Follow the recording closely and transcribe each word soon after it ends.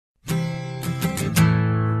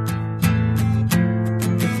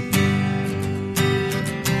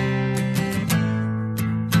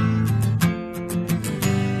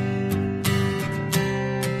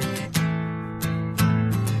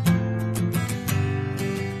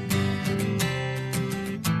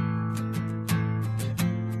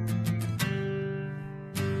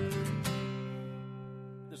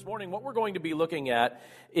morning, what we're going to be looking at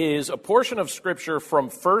is a portion of Scripture from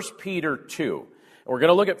 1 Peter 2. We're going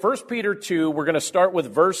to look at 1 Peter 2. We're going to start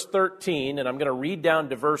with verse 13, and I'm going to read down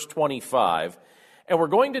to verse 25. And we're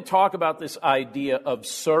going to talk about this idea of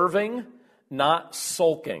serving, not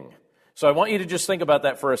sulking. So I want you to just think about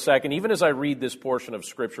that for a second. Even as I read this portion of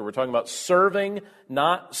Scripture, we're talking about serving,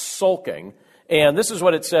 not sulking. And this is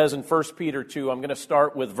what it says in 1 Peter 2. I'm going to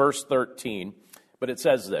start with verse 13, but it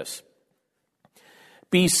says this.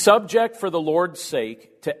 Be subject for the Lord's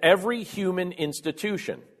sake to every human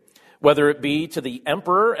institution, whether it be to the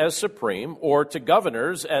emperor as supreme or to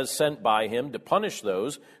governors as sent by him to punish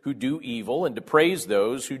those who do evil and to praise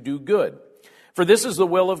those who do good. For this is the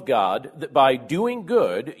will of God, that by doing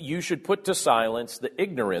good you should put to silence the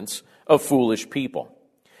ignorance of foolish people.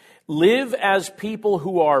 Live as people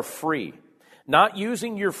who are free, not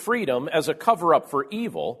using your freedom as a cover-up for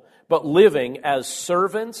evil, but living as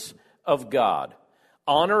servants of God.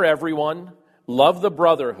 Honor everyone, love the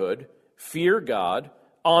brotherhood, fear God,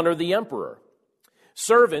 honor the emperor.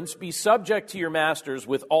 Servants, be subject to your masters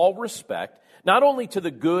with all respect, not only to the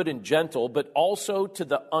good and gentle, but also to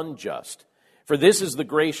the unjust. For this is the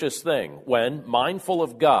gracious thing, when, mindful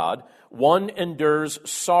of God, one endures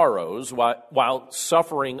sorrows while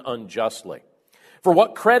suffering unjustly. For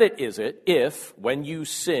what credit is it if, when you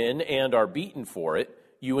sin and are beaten for it,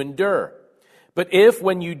 you endure? But if,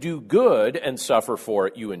 when you do good and suffer for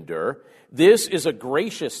it, you endure, this is a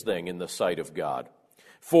gracious thing in the sight of God.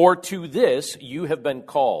 For to this you have been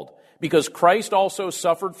called, because Christ also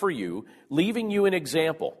suffered for you, leaving you an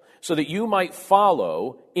example, so that you might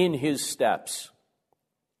follow in his steps.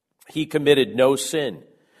 He committed no sin,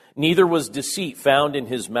 neither was deceit found in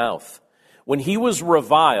his mouth. When he was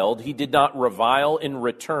reviled, he did not revile in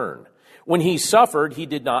return. When he suffered, he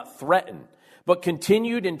did not threaten, but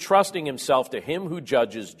continued entrusting himself to him who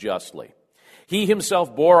judges justly. He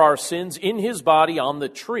himself bore our sins in his body on the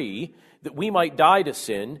tree, that we might die to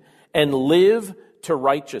sin and live to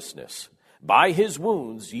righteousness. By his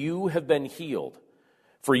wounds you have been healed.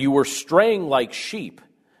 For you were straying like sheep,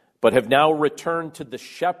 but have now returned to the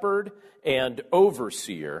shepherd and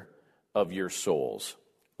overseer of your souls.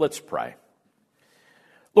 Let's pray.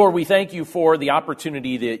 Lord, we thank you for the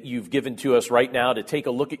opportunity that you've given to us right now to take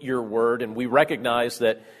a look at your word, and we recognize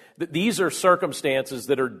that these are circumstances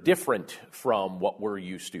that are different from what we're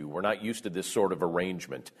used to. We're not used to this sort of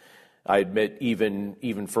arrangement. I admit,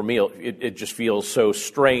 even for me, it just feels so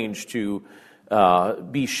strange to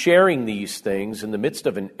be sharing these things in the midst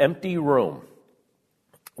of an empty room,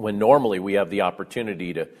 when normally we have the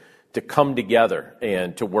opportunity to come together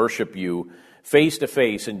and to worship you face to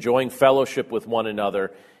face, enjoying fellowship with one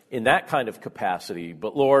another in that kind of capacity.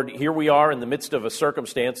 But Lord, here we are in the midst of a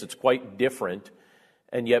circumstance that's quite different,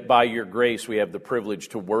 and yet by your grace we have the privilege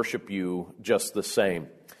to worship you just the same.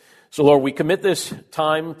 So Lord, we commit this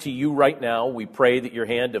time to you right now. We pray that your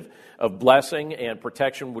hand of blessing and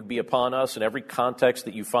protection would be upon us in every context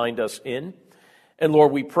that you find us in. And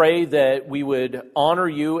Lord, we pray that we would honor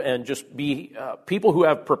you and just be people who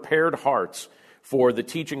have prepared hearts for the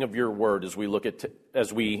teaching of your word as we look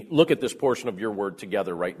at this portion of your word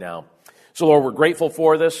together right now. So Lord, we're grateful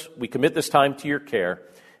for this. We commit this time to your care,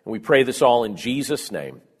 and we pray this all in Jesus'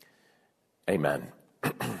 name. Amen.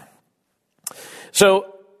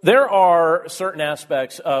 So there are certain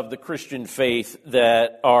aspects of the Christian faith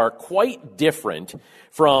that are quite different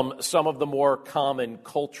from some of the more common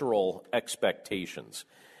cultural expectations.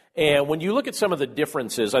 And when you look at some of the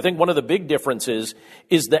differences, I think one of the big differences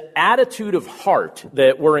is the attitude of heart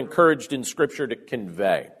that we're encouraged in Scripture to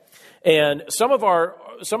convey. And some of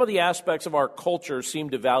the aspects of our culture seem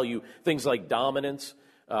to value things like dominance.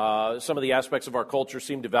 Some of the aspects of our culture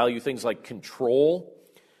seem to value things like control.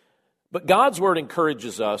 But God's Word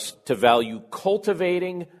encourages us to value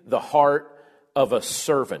cultivating the heart of a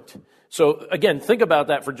servant. So again, think about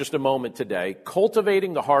that for just a moment today.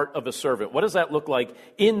 Cultivating the heart of a servant. What does that look like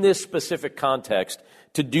in this specific context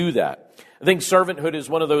to do that? I think servanthood is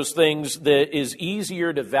one of those things that is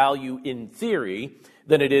easier to value in theory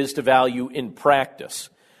than it is to value in practice.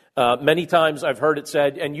 Many times I've heard it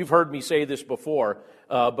said, and you've heard me say this before,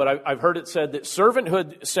 but I've heard it said that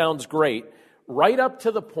servanthood sounds great right up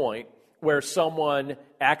to the point where someone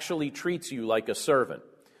actually treats you like a servant.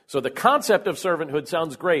 So the concept of servanthood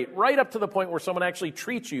sounds great, right up to the point where someone actually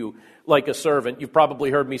treats you like a servant. You've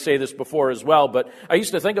probably heard me say this before as well, but I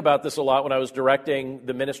used to think about this a lot when I was directing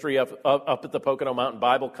the ministry up at the Pocono Mountain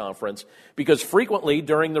Bible Conference, because frequently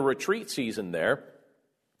during the retreat season there,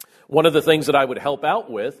 One of the things that I would help out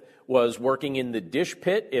with was working in the dish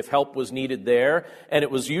pit if help was needed there. And it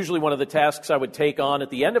was usually one of the tasks I would take on at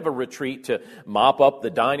the end of a retreat to mop up the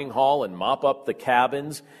dining hall and mop up the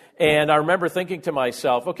cabins. And I remember thinking to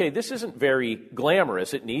myself, okay, this isn't very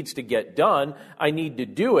glamorous. It needs to get done. I need to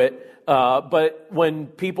do it. But when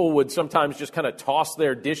people would sometimes just kind of toss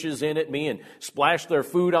their dishes in at me and splash their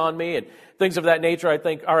food on me and things of that nature, I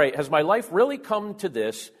think, all right, has my life really come to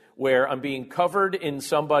this where I'm being covered in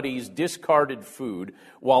somebody's discarded food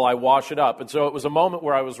while I wash it up? And so it was a moment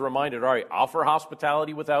where I was reminded, all right, offer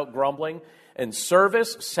hospitality without grumbling. And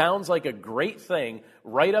service sounds like a great thing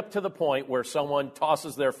right up to the point where someone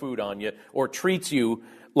tosses their food on you or treats you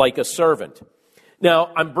like a servant.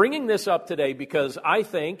 Now, I'm bringing this up today because I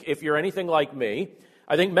think, if you're anything like me,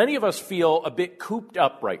 I think many of us feel a bit cooped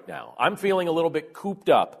up right now. I'm feeling a little bit cooped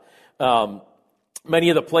up. Many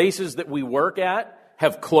of the places that we work at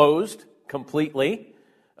have closed completely.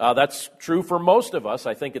 That's true for most of us,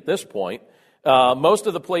 I think, at this point. Most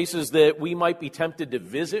of the places that we might be tempted to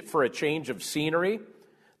visit for a change of scenery,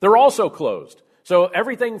 they're also closed. So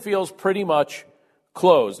everything feels pretty much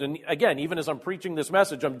closed. And again, even as I'm preaching this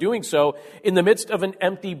message, I'm doing so in the midst of an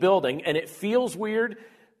empty building, and it feels weird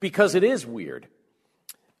because it is weird.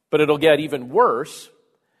 But it'll get even worse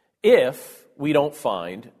if we don't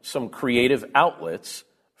find some creative outlets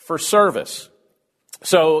for service.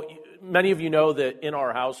 So many of you know that in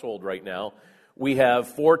our household right now, we have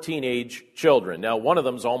 4 teenage children. Now, one of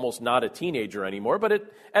them is almost not a teenager anymore, but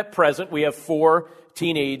at present, we have 4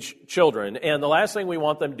 teenage children. And the last thing we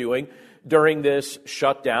want them doing during this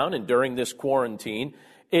shutdown and during this quarantine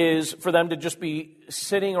is for them to just be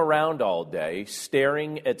sitting around all day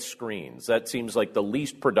staring at screens. That seems like the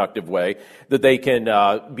least productive way that they can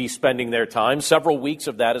be spending their time. Several weeks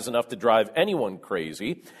of that is enough to drive anyone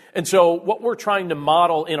crazy. And so what we're trying to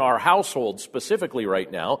model in our household specifically right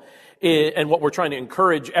now, and what we're trying to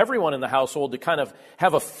encourage everyone in the household to kind of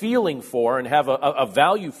have a feeling for and have a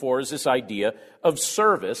value for, is this idea of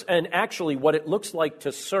service and actually what it looks like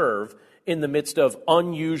to serve in the midst of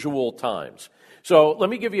unusual times. So let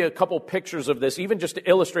me give you a couple pictures of this, even just to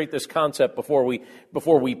illustrate this concept before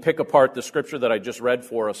we pick apart the scripture that I just read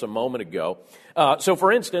for us a moment ago. So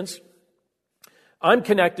for instance, I'm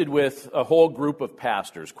connected with a whole group of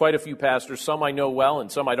pastors, quite a few pastors. Some I know well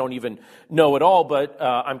and some I don't even know at all, but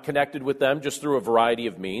I'm connected with them just through a variety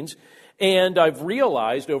of means. And I've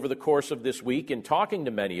realized over the course of this week in talking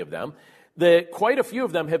to many of them that quite a few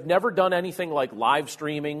of them have never done anything like live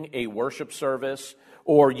streaming a worship service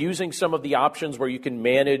or using some of the options where you can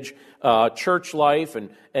manage church life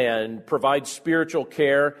and provide spiritual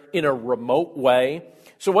care in a remote way.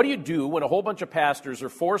 So what do you do when a whole bunch of pastors are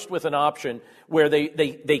forced with an option where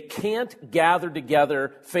they can't gather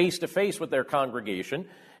together face-to-face with their congregation,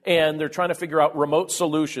 and they're trying to figure out remote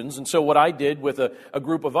solutions? And so what I did with a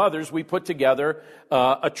group of others, we put together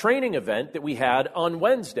a training event that we had on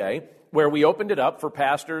Wednesday where we opened it up for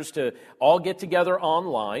pastors to all get together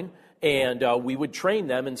online, and we would train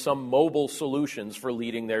them in some mobile solutions for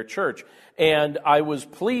leading their church. And I was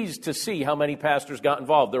pleased to see how many pastors got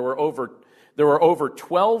involved. There were over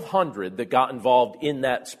 1,200 that got involved in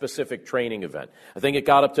that specific training event. I think it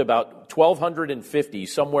got up to about 1,250,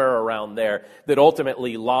 somewhere around there, that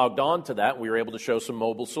ultimately logged on to that. We were able to show some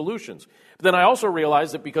mobile solutions. But then I also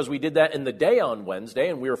realized that because we did that in the day on Wednesday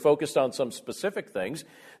and we were focused on some specific things,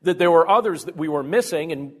 that there were others that we were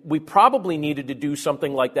missing, and we probably needed to do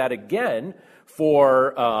something like that again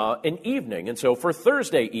for an evening. And so for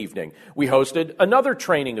Thursday evening, we hosted another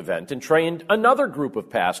training event and trained another group of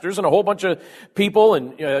pastors, and a whole bunch of people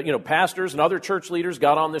and pastors and other church leaders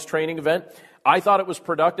got on this training event. I thought it was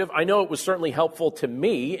productive. I know it was certainly helpful to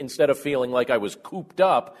me. Instead of feeling like I was cooped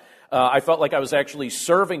up, I felt like I was actually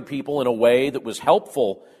serving people in a way that was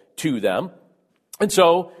helpful to them. And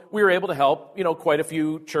so we were able to help, quite a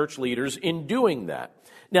few church leaders in doing that.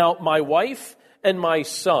 Now, my wife and my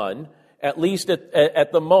son, at least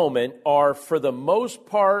at the moment, are for the most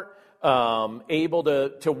part able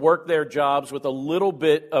to work their jobs with a little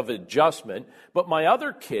bit of adjustment. But my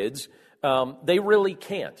other kids, they really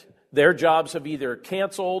can't. Their jobs have either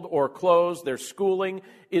canceled or closed. Their schooling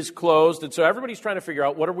is closed. And so everybody's trying to figure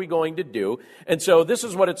out, what are we going to do? And so this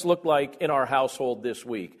is what it's looked like in our household this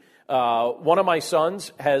week. One of my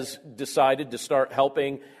sons has decided to start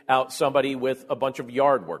helping out somebody with a bunch of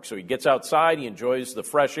yard work. So he gets outside, he enjoys the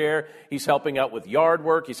fresh air, he's helping out with yard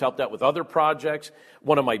work, he's helped out with other projects.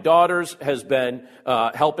 One of my daughters has been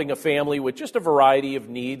helping a family with just a variety of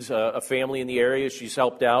needs, a family in the area she's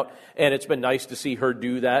helped out, and it's been nice to see her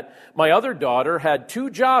do that. My other daughter had 2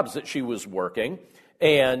 jobs that she was working,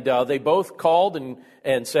 And they both called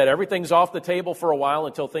and said everything's off the table for a while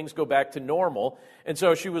until things go back to normal. And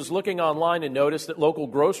so she was looking online and noticed that local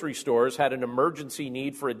grocery stores had an emergency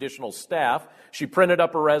need for additional staff. She printed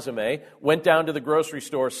up a resume, went down to the grocery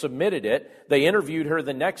store, submitted it. They interviewed her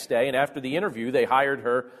the next day, and after the interview, they hired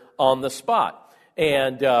her on the spot.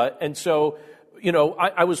 And so, you know,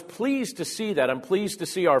 I was pleased to see that. I'm pleased to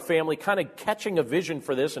see our family kind of catching a vision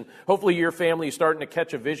for this, and hopefully your family is starting to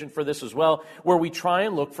catch a vision for this as well, where we try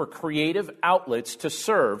and look for creative outlets to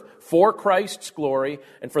serve for Christ's glory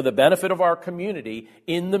and for the benefit of our community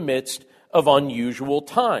in the midst of unusual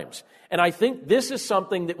times. And I think this is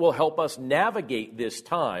something that will help us navigate this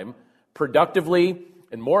time productively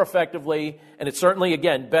and more effectively, and it's certainly,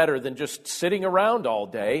 again, better than just sitting around all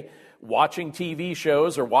day watching TV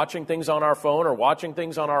shows or watching things on our phone or watching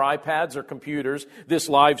things on our iPads or computers, this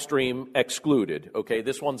live stream excluded. Okay,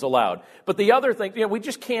 this one's allowed. But the other thing, you know, we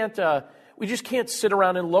just can't sit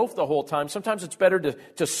around and loaf the whole time. Sometimes it's better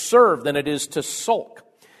to serve than it is to sulk.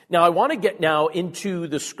 Now, I want to get now into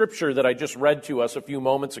the scripture that I just read to us a few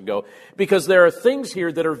moments ago, because there are things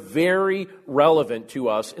here that are very relevant to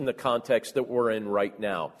us in the context that we're in right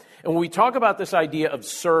now. And when we talk about this idea of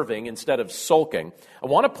serving instead of sulking, I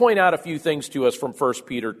want to point out a few things to us from 1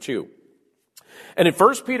 Peter 2. And in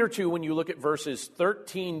 1 Peter 2, when you look at verses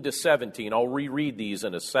 13 to 17, I'll reread these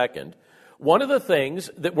in a second. One of the things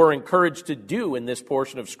that we're encouraged to do in this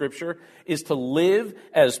portion of Scripture is to live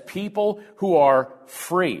as people who are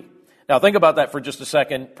free. Now, think about that for just a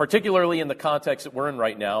second, particularly in the context that we're in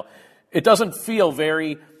right now. It doesn't feel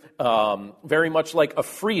very much like a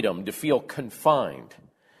freedom to feel confined.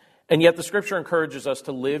 And yet the Scripture encourages us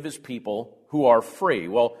to live as people who are free.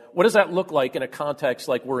 Well, what does that look like in a context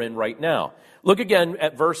like we're in right now? Look again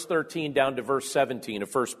at verse 13 down to verse 17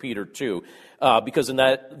 of 1 Peter 2, because in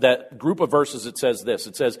that group of verses it says this.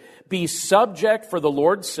 It says, "Be subject for the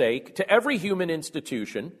Lord's sake to every human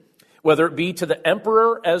institution, whether it be to the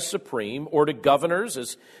emperor as supreme or to governors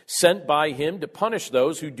as sent by him to punish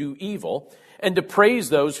those who do evil and to praise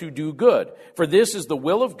those who do good. For this is the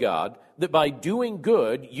will of God, that by doing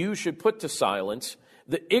good you should put to silence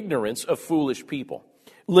the ignorance of foolish people.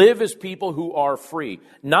 Live as people who are free,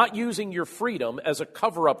 not using your freedom as a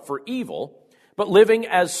cover-up for evil, but living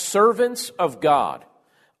as servants of God.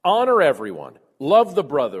 Honor everyone, love the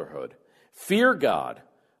brotherhood, fear God,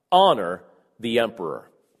 honor the emperor."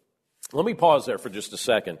 Let me pause there for just a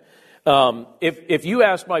second. If you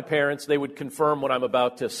asked my parents, they would confirm what I'm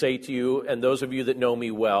about to say to you, and those of you that know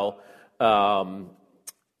me well,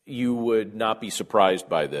 you would not be surprised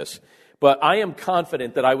by this. But I am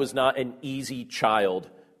confident that I was not an easy child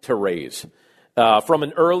to raise. From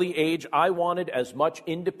an early age, I wanted as much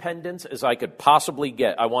independence as I could possibly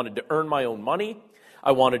get. I wanted to earn my own money.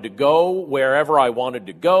 I wanted to go wherever I wanted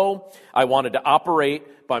to go. I wanted to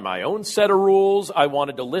operate by my own set of rules. I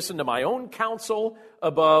wanted to listen to my own counsel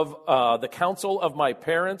above the counsel of my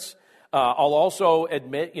parents. I'll also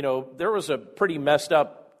admit, there was a pretty messed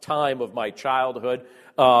up time of my childhood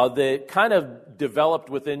that kind of developed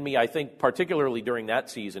within me, I think, particularly during that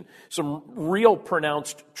season, some real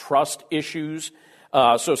pronounced trust issues.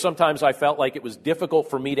 So sometimes I felt like it was difficult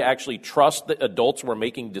for me to actually trust that adults were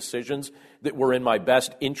making decisions that were in my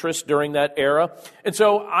best interest during that era. And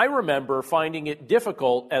so I remember finding it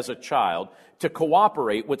difficult as a child to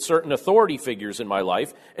cooperate with certain authority figures in my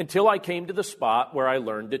life until I came to the spot where I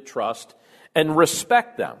learned to trust and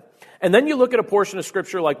respect them. And then you look at a portion of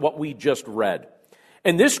Scripture like what we just read.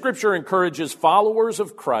 And this Scripture encourages followers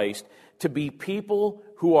of Christ to be people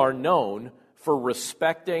who are known for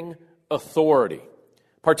respecting authority,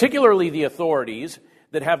 particularly the authorities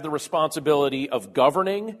that have the responsibility of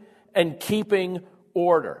governing and keeping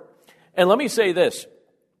order. And let me say this,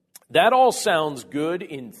 that all sounds good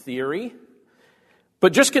in theory,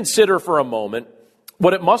 but just consider for a moment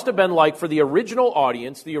what it must have been like for the original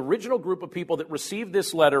audience, the original group of people that received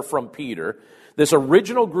this letter from Peter, this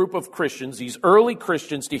original group of Christians, these early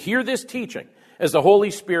Christians, to hear this teaching as the Holy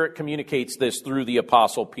Spirit communicates this through the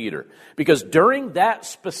Apostle Peter. Because during that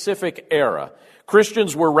specific era,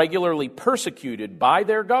 Christians were regularly persecuted by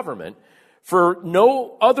their government for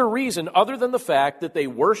no other reason other than the fact that they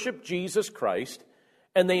worshiped Jesus Christ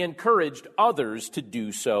and they encouraged others to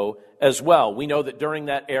do so as well. We know that during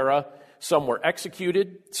that era, some were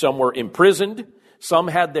executed, some were imprisoned, some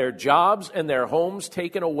had their jobs and their homes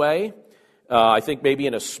taken away. I think maybe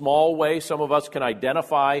in a small way, some of us can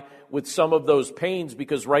identify with some of those pains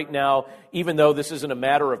because right now, even though this isn't a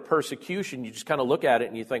matter of persecution, you just kind of look at it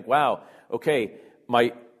and you think, wow, okay,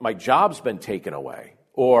 my job's been taken away.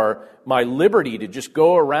 or my liberty to just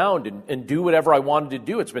go around and do whatever I wanted to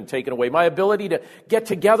do. It's been taken away. My ability to get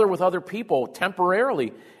together with other people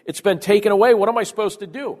temporarily, it's been taken away. What am I supposed to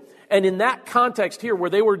do? And in that context here, where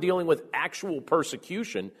they were dealing with actual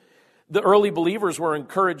persecution, the early believers were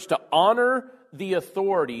encouraged to honor the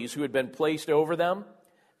authorities who had been placed over them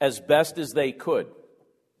as best as they could.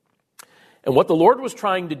 And what the Lord was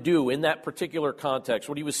trying to do in that particular context,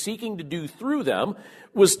 what he was seeking to do through them,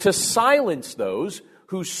 was to silence those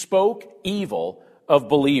who spoke evil of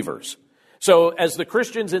believers. So as the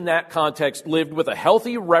Christians in that context lived with a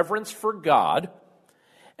healthy reverence for God,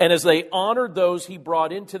 and as they honored those he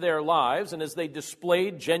brought into their lives, and as they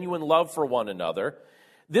displayed genuine love for one another,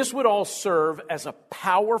 this would all serve as a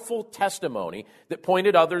powerful testimony that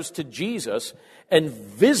pointed others to Jesus and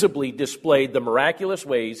visibly displayed the miraculous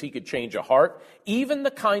ways he could change a heart, even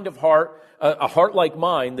the kind of heart, a heart like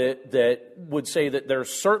mine that would say that there's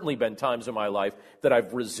certainly been times in my life that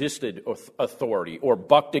I've resisted authority or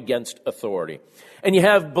bucked against authority. And you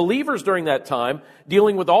have believers during that time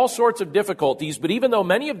dealing with all sorts of difficulties, but even though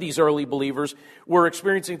many of these early believers were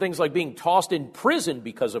experiencing things like being tossed in prison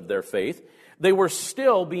because of their faith, they were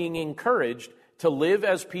still being encouraged to live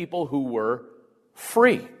as people who were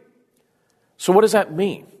free. So what does that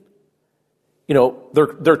mean? You know,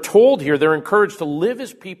 they're told here, they're encouraged to live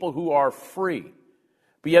as people who are free,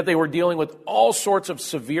 but yet they were dealing with all sorts of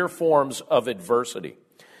severe forms of adversity.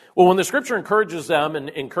 Well, when the Scripture encourages them and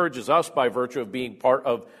encourages us by virtue of being part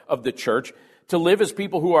of the church to live as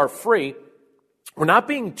people who are free, we're not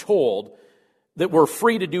being told that we're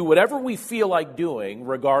free to do whatever we feel like doing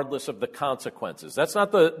regardless of the consequences. That's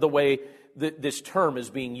not the way that this term is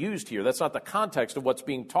being used here. That's not the context of what's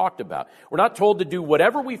being talked about. We're not told to do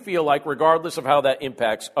whatever we feel like regardless of how that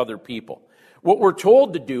impacts other people. What we're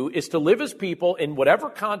told to do is to live as people in whatever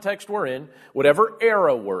context we're in, whatever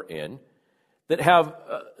era we're in, that have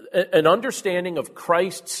an understanding of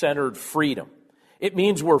Christ-centered freedom. It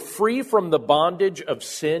means we're free from the bondage of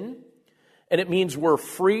sin, and it means we're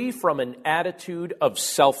free from an attitude of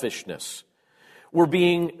selfishness. We're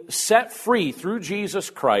being set free through Jesus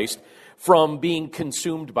Christ from being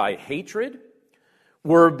consumed by hatred.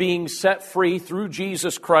 We're being set free through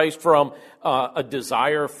Jesus Christ from a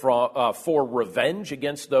desire for revenge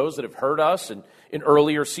against those that have hurt us in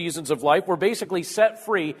earlier seasons of life. We're basically set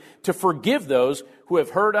free to forgive those who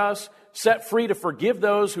have hurt us, set free to forgive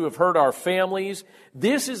those who have hurt our families.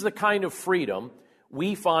 This is the kind of freedom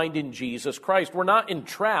we find in Jesus Christ. We're not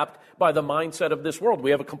entrapped by the mindset of this world.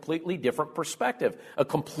 We have a completely different perspective, a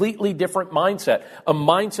completely different mindset, a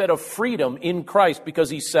mindset of freedom in Christ because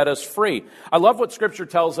he set us free. I love what Scripture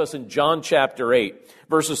tells us in John chapter 8,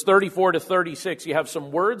 verses 34 to 36. You have some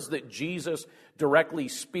words that Jesus directly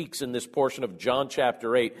speaks in this portion of John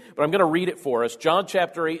chapter 8, but I'm going to read it for us. John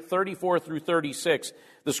chapter 8, 34 through 36,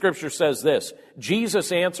 the Scripture says this: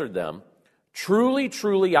 Jesus answered them, "Truly,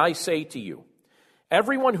 truly, I say to you,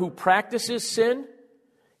 everyone who practices sin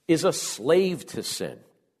is a slave to sin.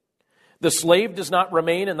 The slave does not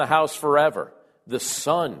remain in the house forever. The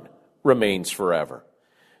Son remains forever.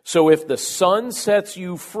 So if the Son sets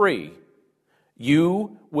you free,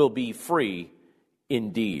 you will be free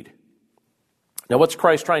indeed." Now, what's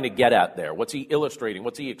Christ trying to get at there? What's he illustrating?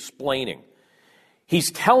 What's he explaining?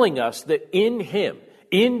 He's telling us that in him,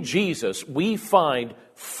 in Jesus, we find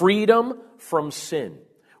freedom from sin.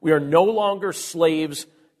 We are no longer slaves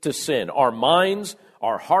to sin. Our minds,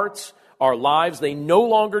 our hearts, our lives, they no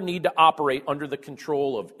longer need to operate under the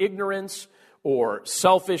control of ignorance or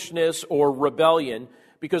selfishness or rebellion,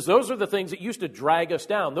 because those are the things that used to drag us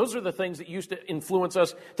down. Those are the things that used to influence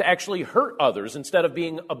us to actually hurt others instead of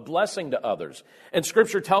being a blessing to others. And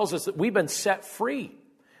Scripture tells us that we've been set free.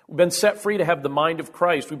 We've been set free to have the mind of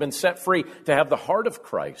Christ. We've been set free to have the heart of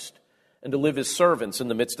Christ and to live as servants in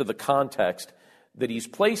the midst of the context that he's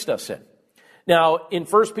placed us in. Now, in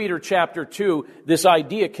 1 Peter chapter 2, this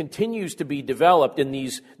idea continues to be developed in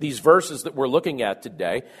these verses that we're looking at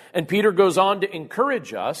today. And Peter goes on to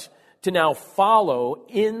encourage us to now follow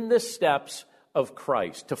in the steps of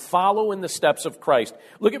Christ, to follow in the steps of Christ.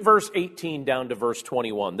 Look at verse 18 down to verse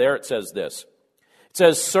 21. There it says this. It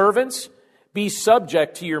says, "Servants, be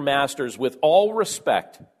subject to your masters with all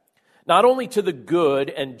respect, not only to the good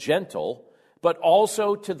and gentle, but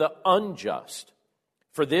also to the unjust.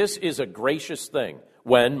 For this is a gracious thing,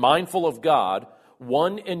 when, mindful of God,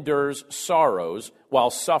 one endures sorrows while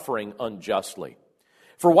suffering unjustly.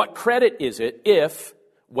 For what credit is it if,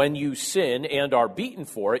 when you sin and are beaten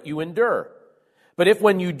for it, you endure? But if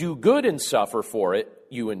when you do good and suffer for it,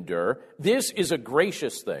 you endure, this is a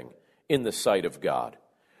gracious thing in the sight of God.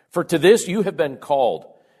 For to this you have been called,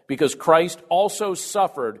 because Christ also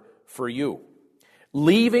suffered for you,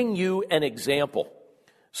 leaving you an example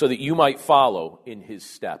so that you might follow in his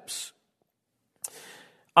steps.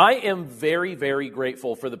 I am very, very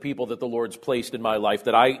grateful for the people that the Lord's placed in my life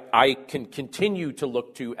that I can continue to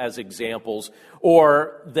look to as examples,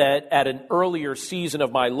 or that at an earlier season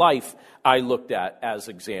of my life I looked at as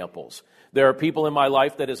examples. There are people in my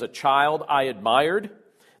life that as a child I admired.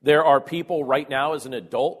 There are people right now as an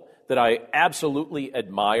adult that I absolutely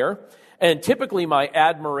admire. And typically my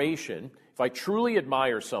admiration, if I truly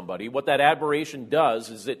admire somebody, what that admiration does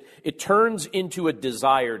is it turns into a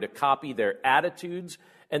desire to copy their attitudes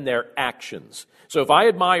and their actions. So if I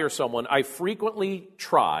admire someone, I frequently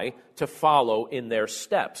try to follow in their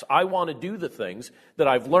steps. I want to do the things that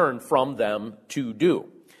I've learned from them to do.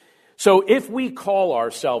 So if we call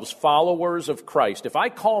ourselves followers of Christ, if I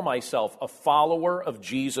call myself a follower of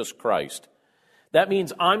Jesus Christ, that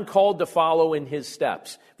means I'm called to follow in his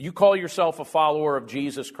steps. If you call yourself a follower of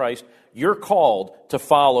Jesus Christ, you're called to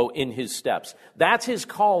follow in his steps. That's his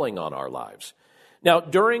calling on our lives. Now,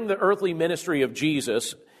 during the earthly ministry of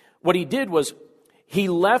Jesus, what he did was he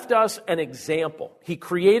left us an example. He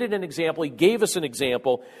created an example. He gave us an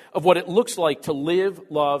example of what it looks like to live,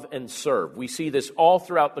 love, and serve. We see this all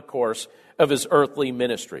throughout the course of his earthly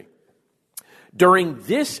ministry. During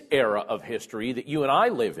this era of history that you and I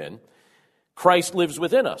live in, Christ lives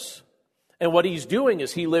within us. And what he's doing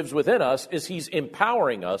as he lives within us is he's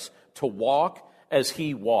empowering us to walk as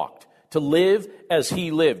he walked, to live as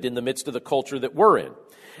he lived in the midst of the culture that we're in.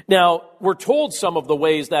 Now, we're told some of the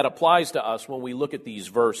ways that applies to us when we look at these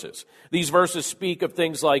verses. These verses speak of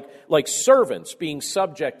things like servants being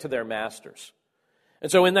subject to their masters.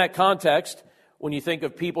 And so in that context, when you think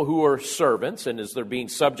of people who are servants and as they're being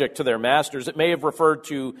subject to their masters, it may have referred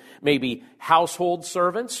to maybe household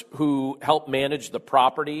servants who help manage the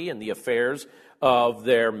property and the affairs of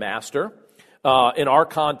their master. In our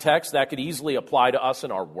context, that could easily apply to us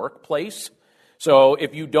in our workplace. So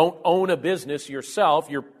if you don't own a business yourself,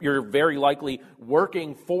 you're very likely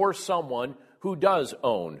working for someone who does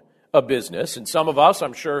own a business. And some of us,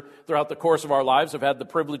 I'm sure, throughout the course of our lives have had the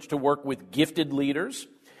privilege to work with gifted leaders.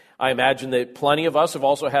 I imagine that plenty of us have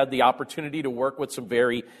also had the opportunity to work with some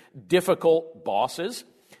very difficult bosses.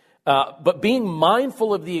 But being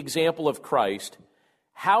mindful of the example of Christ,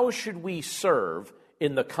 how should we serve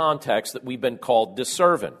in the context that we've been called to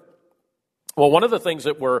serve in? Well, one of the things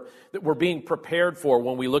that we're being prepared for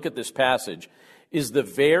when we look at this passage is the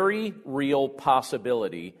very real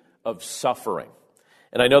possibility of suffering.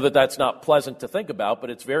 And I know that that's not pleasant to think about, but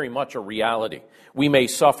it's very much a reality. We may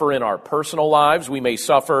suffer in our personal lives. We may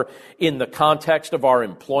suffer in the context of our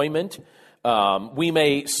employment. We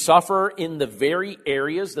may suffer in the very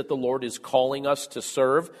areas that the Lord is calling us to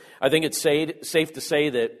serve. I think it's safe to say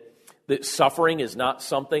that suffering is not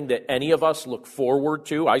something that any of us look forward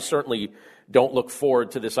to. I certainly don't look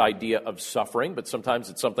forward to this idea of suffering, but sometimes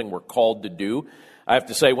it's something we're called to do. I have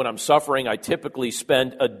to say, when I'm suffering, I typically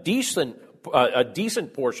spend a decent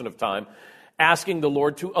portion of time asking the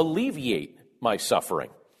Lord to alleviate my suffering.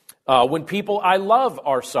 When people I love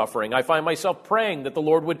are suffering, I find myself praying that the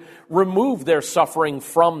Lord would remove their suffering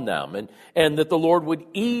from them and that the Lord would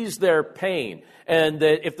ease their pain, and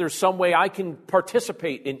that if there's some way I can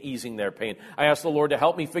participate in easing their pain, I ask the Lord to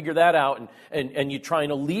help me figure that out, and you try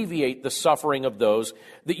and alleviate the suffering of those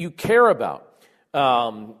that you care about.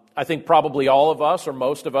 I think probably all of us or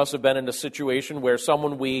most of us have been in a situation where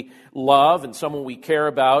someone we love and someone we care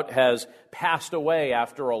about has passed away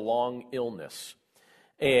after a long illness.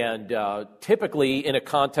 And typically in a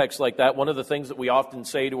context like that, one of the things that we often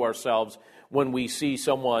say to ourselves when we see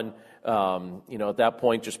someone, at that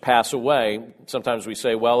point just pass away, sometimes we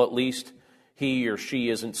say, well, at least he or she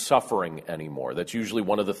isn't suffering anymore. That's usually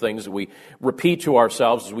one of the things that we repeat to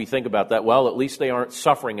ourselves as we think about that. Well, at least they aren't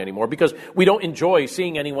suffering anymore, because we don't enjoy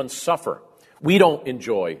seeing anyone suffer. We don't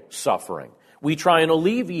enjoy suffering. We try and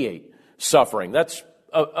alleviate suffering. That's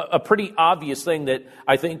a pretty obvious thing that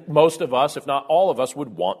I think most of us, if not all of us, would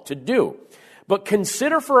want to do. But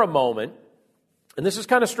consider for a moment, and this is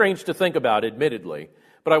kind of strange to think about, admittedly,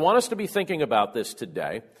 but I want us to be thinking about this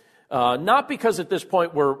today. Not because at this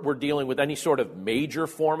point we're dealing with any sort of major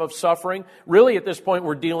form of suffering. Really, at this point,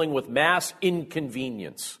 we're dealing with mass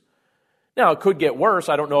inconvenience. Now, it could get worse.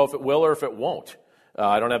 I don't know if it will or if it won't.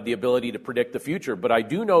 I don't have the ability to predict the future, but I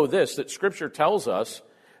do know this, that Scripture tells us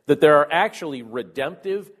that there are actually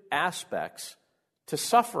redemptive aspects to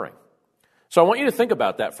suffering. So I want you to think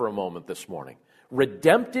about that for a moment this morning.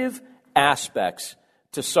 Redemptive aspects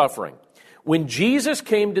to suffering. When Jesus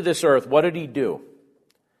came to this earth, what did he do?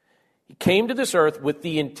 He came to this earth with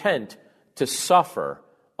the intent to suffer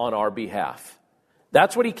on our behalf.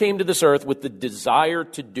 That's what he came to this earth with the desire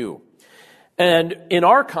to do. And in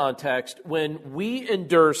our context, when we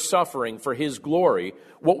endure suffering for His glory,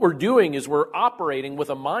 what we're doing is we're operating with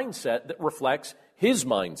a mindset that reflects His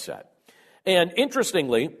mindset. And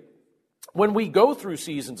interestingly, when we go through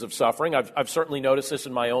seasons of suffering, I've certainly noticed this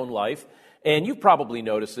in my own life, and you've probably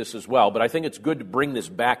noticed this as well, but I think it's good to bring this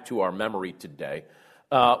back to our memory today.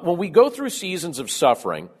 When we go through seasons of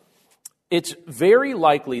suffering, it's very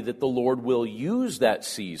likely that the Lord will use that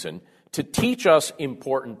season to teach us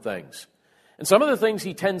important things. And some of the things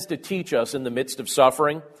He tends to teach us in the midst of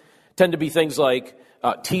suffering tend to be things like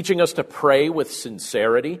teaching us to pray with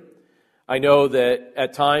sincerity. I know that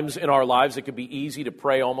at times in our lives it can be easy to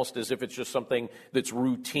pray almost as if it's just something that's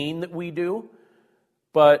routine that we do.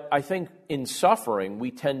 But I think in suffering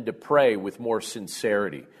we tend to pray with more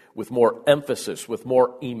sincerity, with more emphasis, with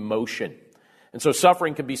more emotion. And so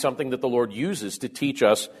suffering can be something that the Lord uses to teach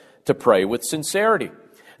us to pray with sincerity.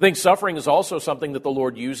 I think suffering is also something that the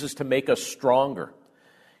Lord uses to make us stronger.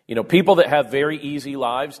 You know, people that have very easy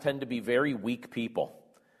lives tend to be very weak people.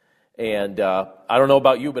 And I don't know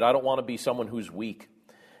about you, but I don't want to be someone who's weak.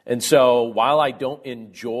 And so while I don't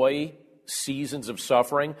enjoy seasons of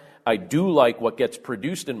suffering, I do like what gets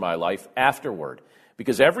produced in my life afterward.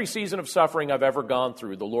 Because every season of suffering I've ever gone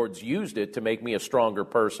through, the Lord's used it to make me a stronger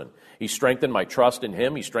person. He strengthened my trust in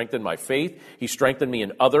Him. He strengthened my faith. He strengthened me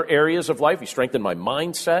in other areas of life. He strengthened my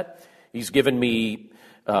mindset. He's given me,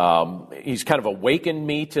 He's kind of awakened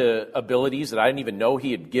me to abilities that I didn't even know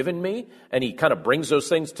He had given me. And He kind of brings those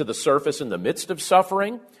things to the surface in the midst of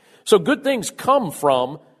suffering. So good things come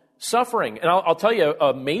from suffering. And I'll tell you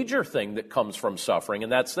a major thing that comes from suffering,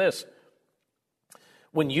 and that's this.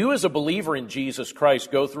 When you as a believer in Jesus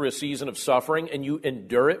Christ go through a season of suffering and you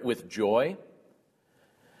endure it with joy,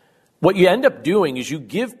 what you end up doing is you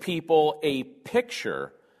give people a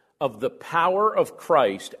picture of the power of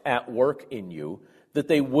Christ at work in you that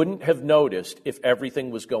they wouldn't have noticed if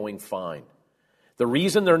everything was going fine. The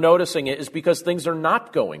reason they're noticing it is because things are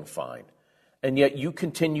not going fine, and yet you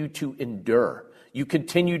continue to endure. You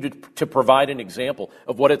continue to provide an example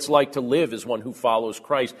of what it's like to live as one who follows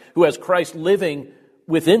Christ, who has Christ living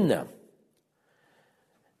within them.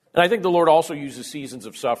 And I think the Lord also uses seasons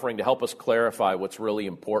of suffering to help us clarify what's really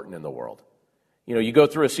important in the world. You know, you go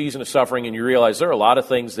through a season of suffering and you realize there are a lot of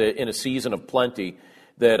things that in a season of plenty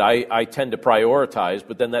that I tend to prioritize,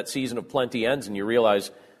 but then that season of plenty ends and you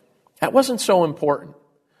realize that wasn't so important.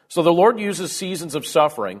 So the Lord uses seasons of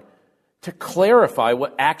suffering to clarify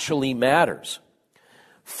what actually matters.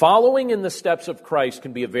 Following in the steps of Christ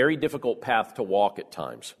can be a very difficult path to walk at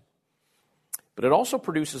times. But it also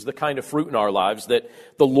produces the kind of fruit in our lives that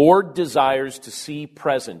the Lord desires to see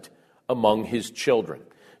present among His children.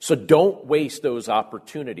 So don't waste those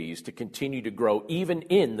opportunities to continue to grow even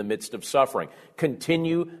in the midst of suffering.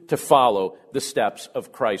 Continue to follow the steps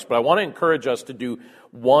of Christ. But I want to encourage us to do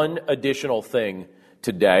one additional thing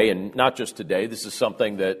today, and not just today. This is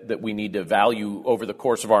something that we need to value over the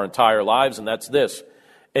course of our entire lives, and that's this.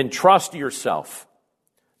 Entrust yourself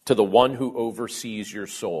to the one who oversees your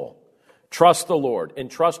soul. Trust the Lord.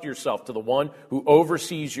 Entrust yourself to the one who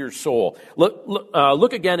oversees your soul.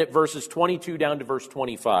 Look again at verses 22 down to verse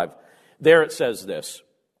 25. There it says this.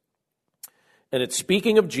 And it's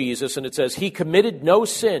speaking of Jesus, and it says, He committed no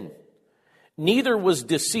sin, neither was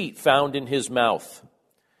deceit found in His mouth.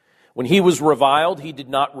 When He was reviled, He did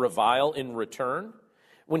not revile in return.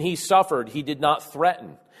 When He suffered, He did not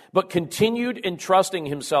threaten, but continued entrusting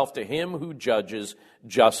Himself to Him who judges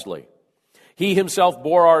justly. He Himself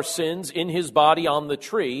bore our sins in His body on the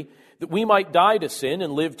tree, that we might die to sin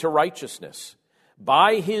and live to righteousness.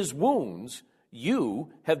 By His wounds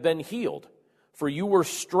you have been healed, for you were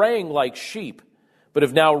straying like sheep, but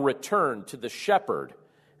have now returned to the shepherd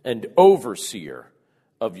and overseer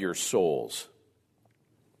of your souls.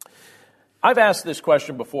 I've asked this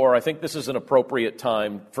question before. I think this is an appropriate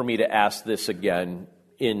time for me to ask this again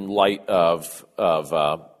in light of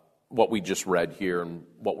what we just read here and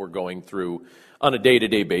what we're going through on a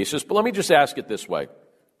day-to-day basis. But let me just ask it this way.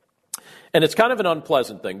 And it's kind of an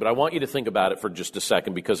unpleasant thing, but I want you to think about it for just a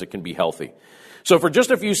second because it can be healthy. So for just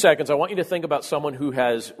a few seconds, I want you to think about someone who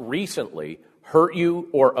has recently hurt you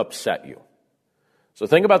or upset you. So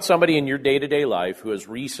think about somebody in your day-to-day life who has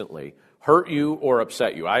recently hurt you or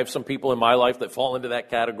upset you. I have some people in my life that fall into that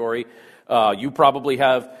category. You probably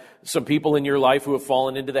have some people in your life who have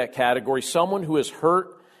fallen into that category. Someone who has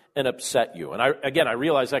hurt and upset you. And I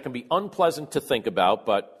realize that can be unpleasant to think about,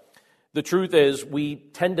 but the truth is we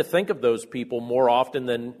tend to think of those people more often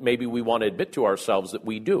than maybe we want to admit to ourselves that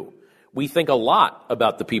we do. We think a lot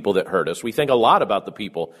about the people that hurt us. We think a lot about the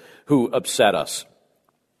people who upset us.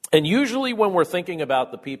 And usually when we're thinking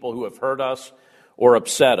about the people who have hurt us or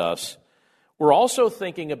upset us, we're also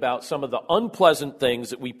thinking about some of the unpleasant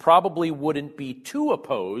things that we probably wouldn't be too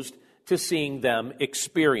opposed to seeing them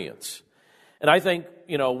experience. And I think,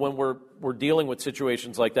 when we're dealing with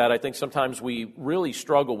situations like that, I think sometimes we really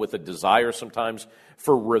struggle with a desire sometimes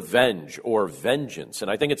for revenge or vengeance.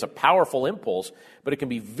 And I think it's a powerful impulse, but it can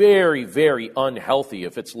be very, very unhealthy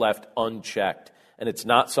if it's left unchecked. And it's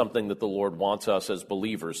not something that the Lord wants us as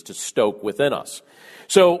believers to stoke within us.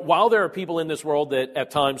 So while there are people in this world that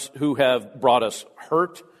at times who have brought us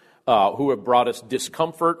hurt, who have brought us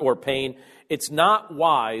discomfort or pain, it's not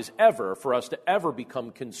wise ever for us to ever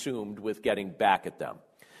become consumed with getting back at them.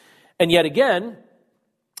 And yet again,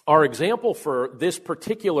 our example for this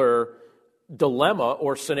particular dilemma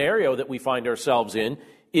or scenario that we find ourselves in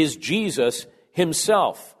is Jesus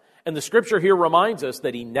himself. And the scripture here reminds us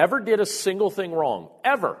that he never did a single thing wrong,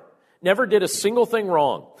 ever. Never did a single thing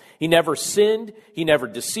wrong. He never sinned. He never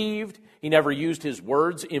deceived. He never used his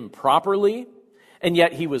words improperly. And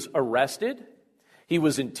yet he was arrested. He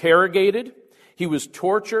was interrogated. He was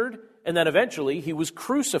tortured. And then eventually he was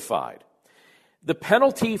crucified. The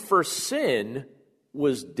penalty for sin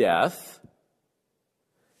was death.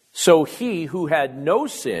 So he who had no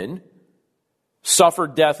sin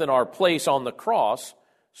suffered death in our place on the cross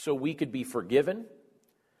so we could be forgiven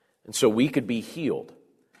and so we could be healed.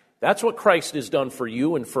 That's what Christ has done for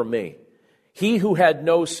you and for me. He who had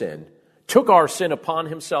no sin took our sin upon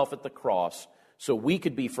himself at the cross so we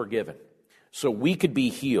could be forgiven, so we could be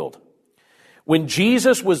healed. When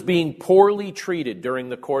Jesus was being poorly treated during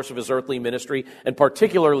the course of his earthly ministry, and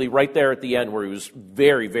particularly right there at the end where he was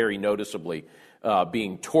very, very noticeably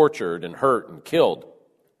being tortured and hurt and killed,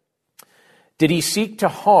 did he seek to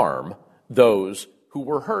harm those who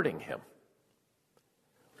were hurting him?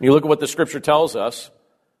 When you look at what the scripture tells us,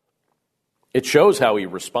 it shows how he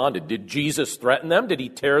responded. Did Jesus threaten them? Did he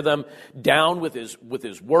tear them down with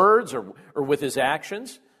his words or with his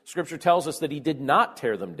actions? Scripture tells us that he did not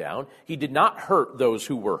tear them down. He did not hurt those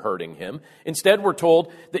who were hurting him. Instead, we're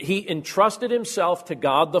told that he entrusted himself to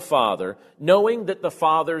God the Father, knowing that the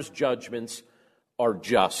Father's judgments are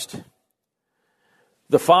just.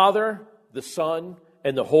 The Father, the Son,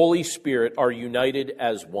 and the Holy Spirit are united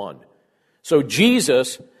as one. So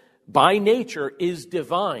Jesus, by nature, is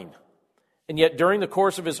divine. And yet during the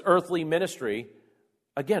course of his earthly ministry,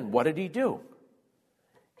 again, what did he do?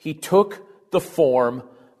 He took the form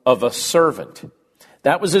of a servant.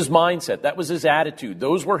 That was his mindset. That was his attitude.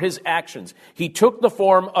 Those were his actions. He took the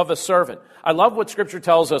form of a servant. I love what Scripture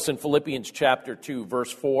tells us in Philippians chapter 2,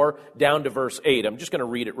 verse 4, down to verse 8. I'm just going to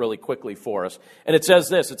read it really quickly for us. And it says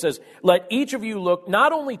this. It says, "Let each of you look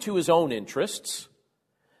not only to his own interests,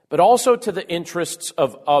 but also to the interests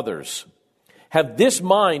of others. Have this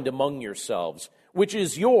mind among yourselves, which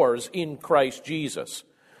is yours in Christ Jesus,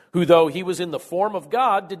 who, though he was in the form of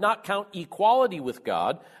God, did not count equality with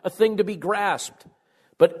God a thing to be grasped,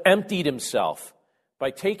 but emptied himself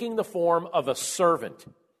by taking the form of a servant,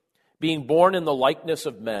 being born in the likeness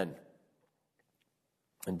of men,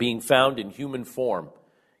 and being found in human form.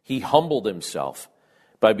 He humbled himself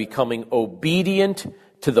by becoming obedient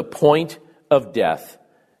to the point of death,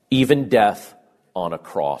 even death on a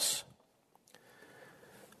cross."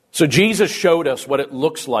 So Jesus showed us what it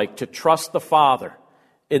looks like to trust the Father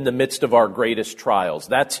in the midst of our greatest trials.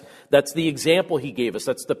 That's the example he gave us.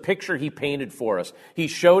 That's the picture he painted for us. He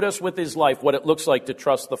showed us with his life what it looks like to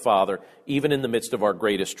trust the Father, even in the midst of our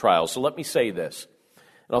greatest trials. So let me say this,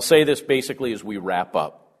 and I'll say this basically as we wrap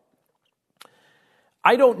up.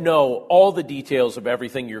 I don't know all the details of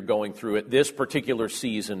everything you're going through at this particular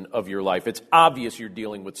season of your life. It's obvious you're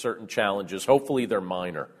dealing with certain challenges. Hopefully they're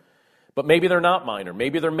minor. But maybe they're not minor.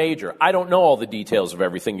 Maybe they're major. I don't know all the details of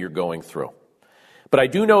everything you're going through. But I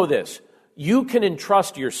do know this. You can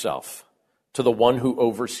entrust yourself to the one who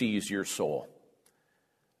oversees your soul.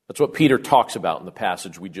 That's what Peter talks about in the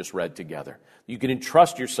passage we just read together. You can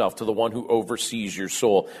entrust yourself to the one who oversees your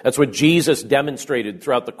soul. That's what Jesus demonstrated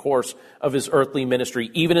throughout the course of his earthly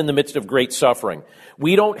ministry, even in the midst of great suffering.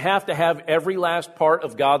 We don't have to have every last part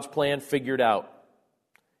of God's plan figured out.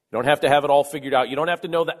 You don't have to have it all figured out. You don't have to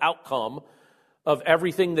know the outcome of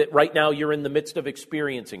everything that right now you're in the midst of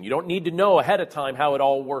experiencing. You don't need to know ahead of time how it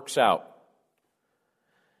all works out.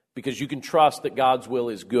 Because you can trust that God's will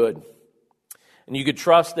is good. And you can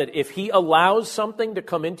trust that if he allows something to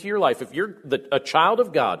come into your life, if you're a child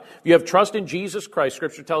of God, if you have trust in Jesus Christ,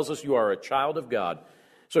 Scripture tells us you are a child of God.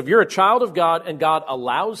 So if you're a child of God and God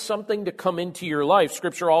allows something to come into your life,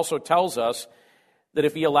 Scripture also tells us that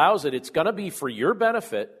if he allows it, it's going to be for your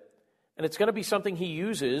benefit. And it's going to be something he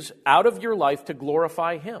uses out of your life to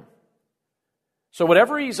glorify him. So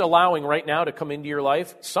whatever he's allowing right now to come into your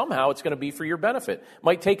life, somehow it's going to be for your benefit.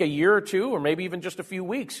 Might take a year or two, or maybe even just a few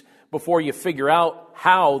weeks before you figure out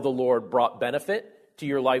how the Lord brought benefit to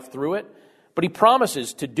your life through it. But he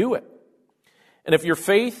promises to do it. And if your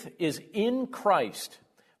faith is in Christ,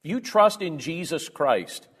 if you trust in Jesus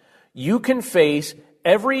Christ, you can face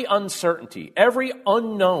every uncertainty, every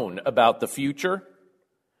unknown about the future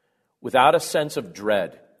without a sense of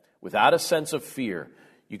dread, without a sense of fear.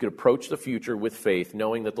 You could approach the future with faith,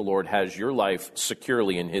 knowing that the Lord has your life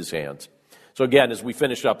securely in his hands. So again, as we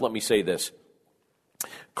finish up, let me say this.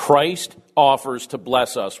 Christ offers to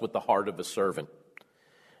bless us with the heart of a servant.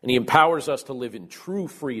 And he empowers us to live in true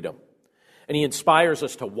freedom. And he inspires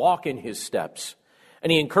us to walk in his steps.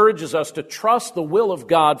 And he encourages us to trust the will of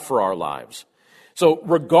God for our lives. So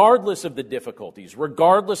regardless of the difficulties,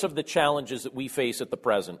 regardless of the challenges that we face at the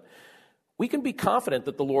present, we can be confident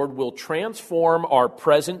that the Lord will transform our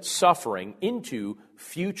present suffering into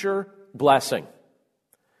future blessing.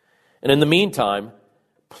 And in the meantime,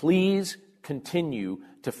 please continue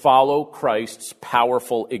to follow Christ's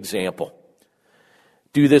powerful example.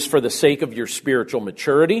 Do this for the sake of your spiritual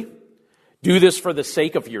maturity. Do this for the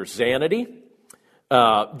sake of your sanity.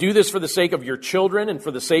 Do this for the sake of your children and for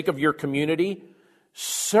the sake of your community.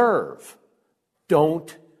 Serve.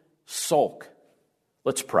 Don't sulk.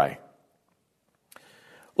 Let's pray.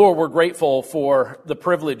 Lord, we're grateful for the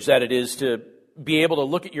privilege that it is to be able to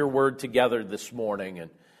look at your word together this morning and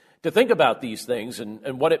to think about these things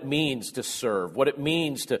and what it means to serve, what it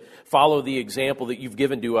means to follow the example that you've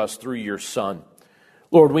given to us through your Son.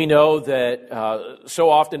 Lord, we know that so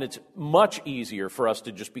often it's much easier for us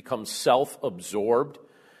to just become self-absorbed.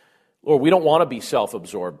 Lord, we don't want to be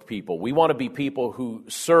self-absorbed people. We want to be people who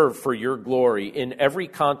serve for your glory in every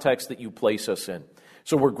context that you place us in.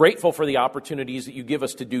 So we're grateful for the opportunities that you give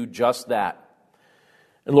us to do just that.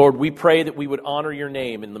 And Lord, we pray that we would honor your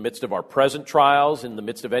name in the midst of our present trials, in the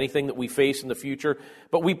midst of anything that we face in the future.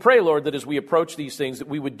 But we pray, Lord, that as we approach these things, that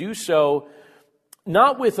we would do so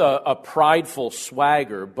not with a prideful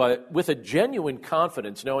swagger, but with a genuine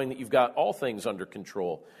confidence, knowing that you've got all things under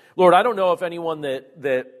control. Lord, I don't know if anyone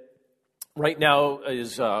that right now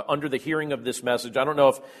is under the hearing of this message, I don't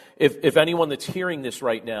know if anyone that's hearing this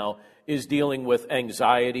right now is dealing with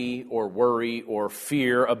anxiety or worry or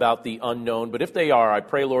fear about the unknown. But if they are, I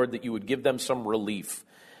pray, Lord, that you would give them some relief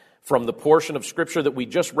from the portion of Scripture that we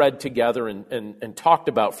just read together and talked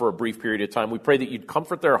about for a brief period of time. We pray that you'd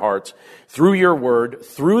comfort their hearts through your word,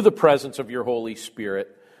 through the presence of your Holy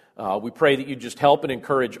Spirit. We pray that you'd just help and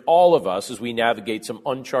encourage all of us as we navigate some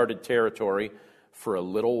uncharted territory for a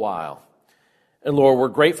little while. And Lord, we're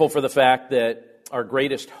grateful for the fact that our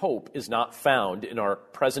greatest hope is not found in our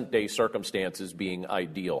present-day circumstances being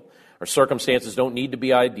ideal. Our circumstances don't need to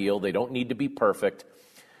be ideal. They don't need to be perfect.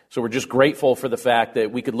 So we're just grateful for the fact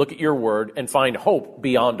that we could look at your word and find hope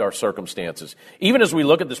beyond our circumstances. Even as we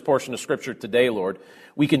look at this portion of Scripture today, Lord,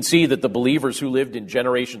 we can see that the believers who lived in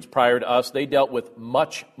generations prior to us, they dealt with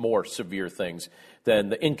much more severe things than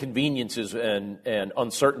the inconveniences and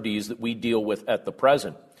uncertainties that we deal with at the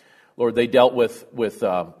present. Lord, they dealt with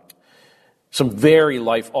some very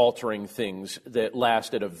life-altering things that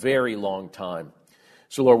lasted a very long time.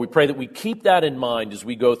 So, Lord, we pray that we keep that in mind as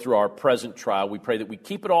we go through our present trial. We pray that we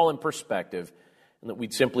keep it all in perspective and that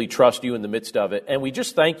we'd simply trust you in the midst of it. And we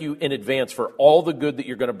just thank you in advance for all the good that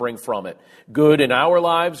you're going to bring from it. Good in our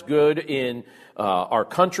lives, good in our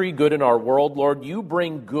country, good in our world. Lord, you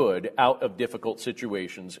bring good out of difficult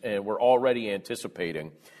situations, and we're already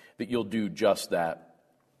anticipating that you'll do just that.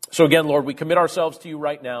 So again, Lord, we commit ourselves to you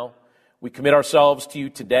right now. We commit ourselves to you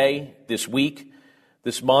today, this week,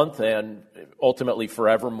 this month, and ultimately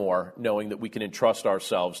forevermore, knowing that we can entrust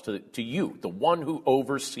ourselves to you, the one who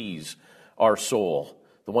oversees our soul,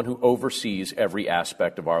 the one who oversees every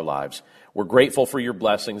aspect of our lives. We're grateful for your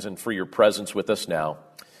blessings and for your presence with us now.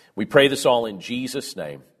 We pray this all in Jesus'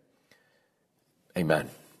 name. Amen.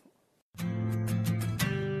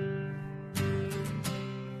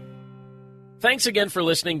 Thanks again for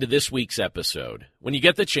listening to this week's episode. When you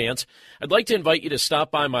get the chance, I'd like to invite you to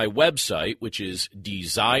stop by my website, which is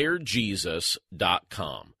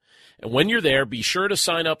desirejesus.com. And when you're there, be sure to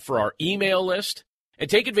sign up for our email list and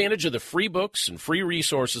take advantage of the free books and free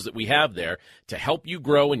resources that we have there to help you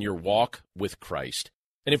grow in your walk with Christ.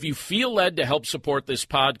 And if you feel led to help support this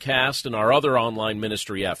podcast and our other online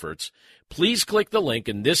ministry efforts, please click the link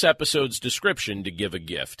in this episode's description to give a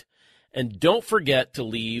gift. And don't forget to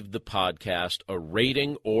leave the podcast a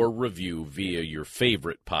rating or review via your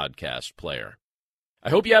favorite podcast player. I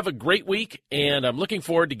hope you have a great week, and I'm looking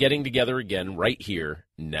forward to getting together again right here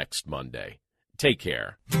next Monday. Take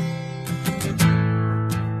care.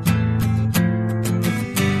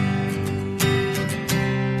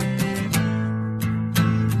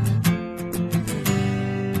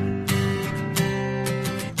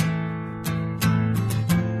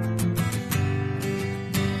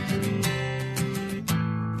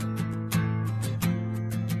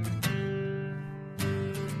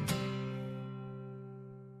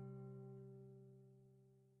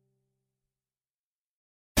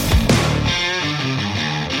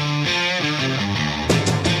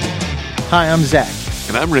 Hi, I'm Zach.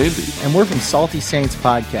 And I'm Randy. And we're from Salty Saints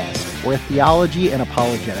Podcast. We're a theology and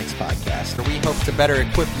apologetics podcast. We hope to better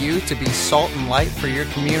equip you to be salt and light for your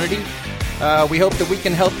community. We hope that we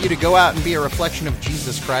can help you to go out and be a reflection of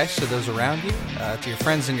Jesus Christ to those around you, to your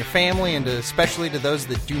friends and your family, and especially to those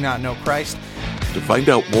that do not know Christ. To find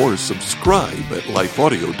out more, subscribe at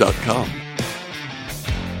lifeaudio.com.